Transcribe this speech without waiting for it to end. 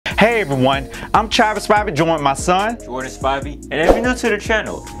Hey everyone, I'm Travis Spivey, joined with my son, Jordan Spivey, and if you're new to the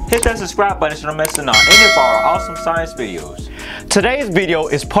channel, hit that subscribe button so you don't miss out on any of our awesome science videos. Today's video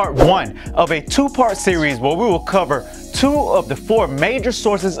is part 1 of a 2-part series where we will cover 2 of the 4 major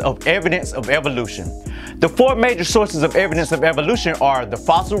sources of evidence of evolution. The 4 major sources of evidence of evolution are the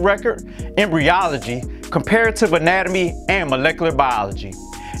fossil record, embryology, comparative anatomy, and molecular biology.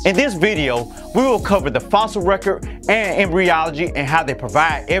 In this video, we will cover the fossil record and embryology and how they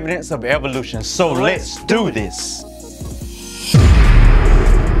provide evidence of evolution. So let's do this.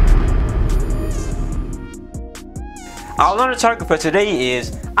 Our learning target for today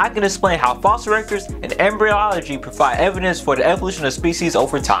is I can explain how fossil records and embryology provide evidence for the evolution of species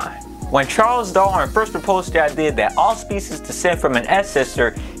over time. When Charles Darwin first proposed the idea that all species descend from an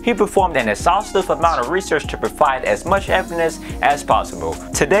ancestor, he performed an exhaustive amount of research to provide as much evidence as possible.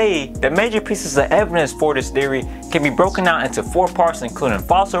 Today, the major pieces of evidence for this theory can be broken down into 4 parts, including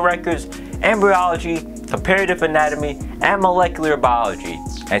fossil records, embryology, comparative anatomy, and molecular biology.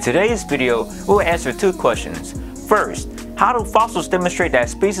 In today's video, we'll answer 2 questions. First, how do fossils demonstrate that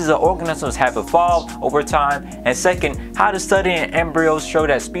species of organisms have evolved over time? And second, how does studying embryos show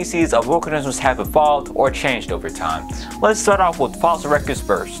that species of organisms have evolved or changed over time? Let's start off with fossil records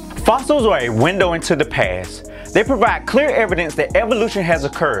first. Fossils are a window into the past. They provide clear evidence that evolution has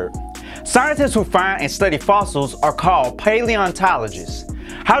occurred. Scientists who find and study fossils are called paleontologists.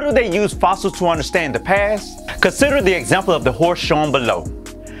 How do they use fossils to understand the past? Consider the example of the horse shown below.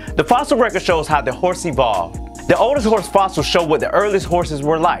 The fossil record shows how the horse evolved. The oldest horse fossils show what the earliest horses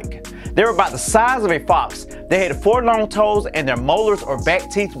were like. They were about the size of a fox. They had 4 long toes and their molars or back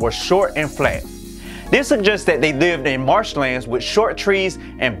teeth were short and flat. This suggests that they lived in marshlands with short trees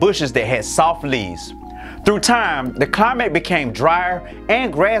and bushes that had soft leaves. Through time, the climate became drier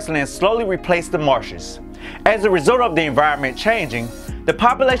and grasslands slowly replaced the marshes. As a result of the environment changing, the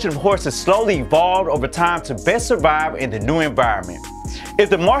population of horses slowly evolved over time to best survive in the new environment. If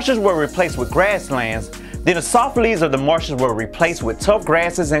the marshes were replaced with grasslands, then the soft leaves of the marshes were replaced with tough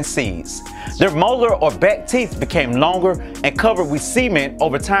grasses and seeds. Their molar or back teeth became longer and covered with cement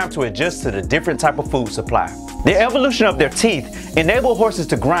over time to adjust to the different type of food supply. The evolution of their teeth enabled horses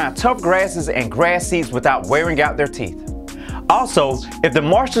to grind tough grasses and grass seeds without wearing out their teeth. Also, if the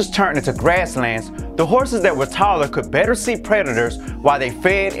marshes turned into grasslands, the horses that were taller could better see predators while they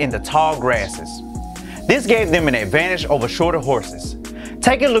fed in the tall grasses. This gave them an advantage over shorter horses.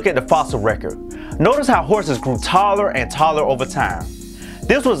 Take a look at the fossil record. Notice how horses grew taller and taller over time.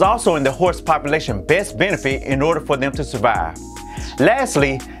 This was also in the horse population's best benefit in order for them to survive.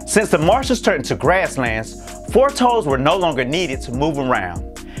 Lastly, since the marshes turned into grasslands, 4 toes were no longer needed to move around.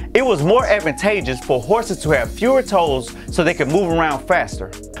 It was more advantageous for horses to have fewer toes so they could move around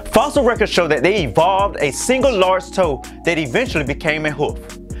faster. Fossil records show that they evolved a single large toe that eventually became a hoof.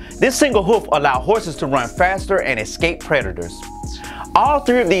 This single hoof allowed horses to run faster and escape predators. All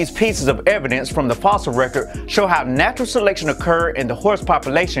 3 of these pieces of evidence from the fossil record show how natural selection occurred in the horse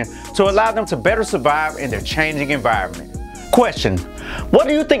population to allow them to better survive in their changing environment. Question: what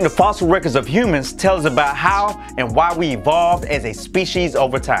do you think the fossil records of humans tell us about how and why we evolved as a species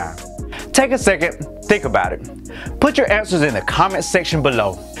over time? Take a second, think about it. Put your answers in the comment section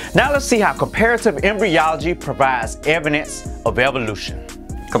below. Now let's see how comparative embryology provides evidence of evolution.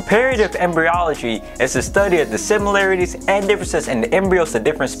 Comparative embryology is the study of the similarities and differences in the embryos of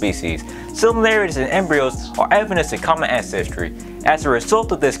different species. Similarities in embryos are evidence of common ancestry. As a result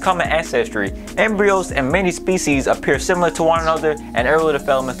of this common ancestry, embryos in many species appear similar to one another in early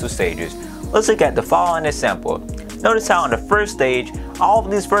developmental stages. Let's look at the following example. Notice how in the first stage, all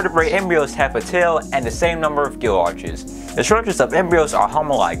of these vertebrate embryos have a tail and the same number of gill arches. The structures of embryos are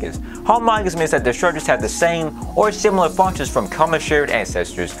homologous. Homologous means that the structures have the same or similar functions from common shared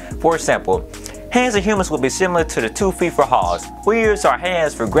ancestors. For example, hands in humans will be similar to the 2 feet for hogs. We use our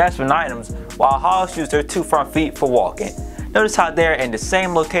hands for grasping items, while hogs use their 2 front feet for walking. Notice how they're in the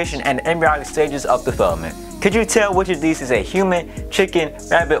same location in the embryonic stages of development. Could you tell which of these is a human, chicken,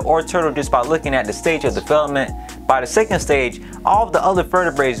 rabbit, or turtle just by looking at the stage of development? By the second stage, all of the other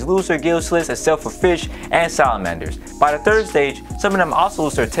vertebrates lose their gill slits except for fish and salamanders. By the third stage, some of them also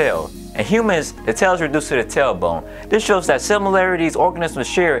lose their tail. In humans, the tail is reduced to the tailbone. This shows that similarities organisms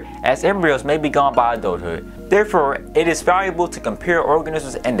share as embryos may be gone by adulthood. Therefore, it is valuable to compare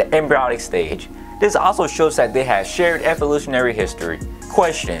organisms in the embryonic stage. This also shows that they have shared evolutionary history.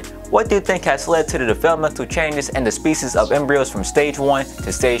 Question: what do you think has led to the developmental changes in the species of embryos from stage 1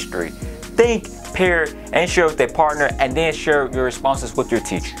 to stage 3? Think, pair, and share with a partner, and then share your responses with your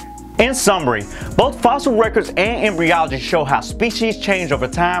teacher. In summary, both fossil records and embryology show how species change over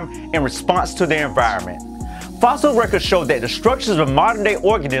time in response to their environment. Fossil records show that the structures of modern-day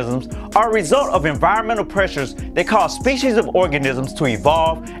organisms are a result of environmental pressures that cause species of organisms to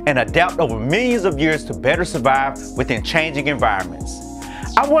evolve and adapt over millions of years to better survive within changing environments.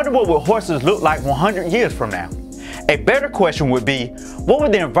 I wonder what would horses look like 100 years from now? A better question would be, what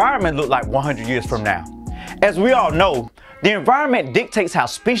would the environment look like 100 years from now? As we all know, the environment dictates how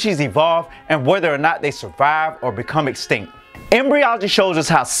species evolve and whether or not they survive or become extinct. Embryology shows us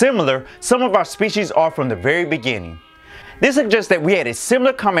how similar some of our species are from the very beginning. This suggests that we had a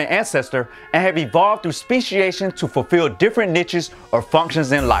similar common ancestor and have evolved through speciation to fulfill different niches or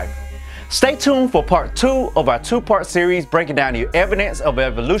functions in life. Stay tuned for part 2 of our 2-part series breaking down the evidence of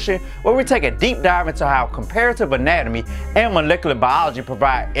evolution, where we take a deep dive into how comparative anatomy and molecular biology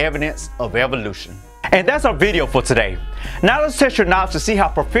provide evidence of evolution. And that's our video for today. Now let's test your knowledge to see how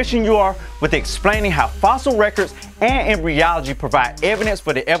proficient you are with explaining how fossil records and embryology provide evidence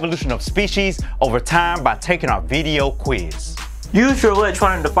for the evolution of species over time by taking our video quiz. Use your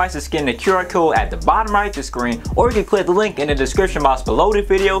electronic device to scan the QR code at the bottom right of the screen, or you can click the link in the description box below the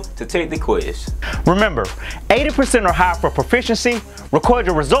video to take the quiz. Remember, 80% or higher for proficiency. Record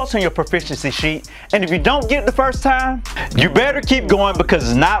your results on your proficiency sheet, and if you don't get it the first time, you better keep going because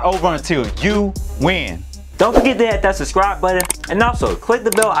it's not over until you win. Don't forget to hit that subscribe button, and also click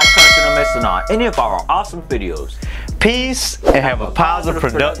the bell icon so you don't miss out on any of our awesome videos. Peace and have a positive,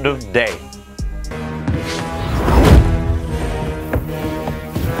 productive day.